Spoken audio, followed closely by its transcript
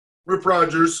Rip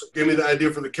Rogers gave me the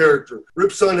idea for the character.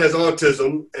 Rip's son has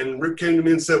autism, and Rip came to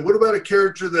me and said, what about a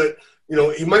character that, you know,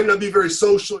 he might not be very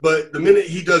social, but the minute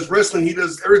he does wrestling, he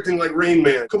does everything like Rain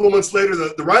Man. A couple of months later,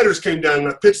 the writers came down, and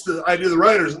I pitched the idea to the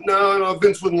writers. No,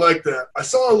 Vince wouldn't like that. I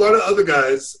saw a lot of other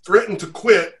guys threaten to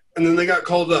quit, and then they got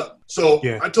called up. So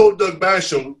I told Doug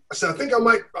Basham, I said, I think I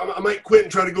might quit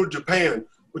and try to go to Japan,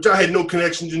 which I had no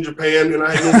connections in Japan. And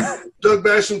I had no, Doug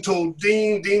Basham told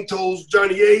Dean told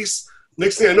Johnny Ace.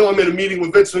 Next thing I know, I'm in a meeting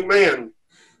with Vince McMahon.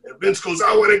 And Vince goes,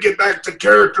 I want to get back to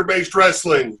character-based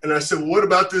wrestling. And I said, well, what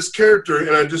about this character?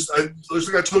 And I just like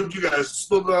I told you guys,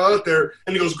 spilled it all out there.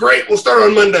 And he goes, great, we'll start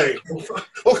on Monday.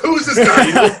 Oh, who is this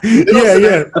guy?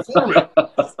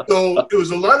 So it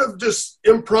was a lot of just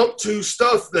impromptu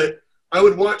stuff that I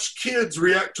would watch kids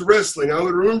react to wrestling. I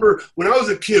would remember when I was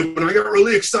a kid, when I got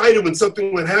really excited when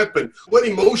something would happen. What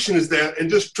emotion is that? And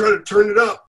just try to turn it up.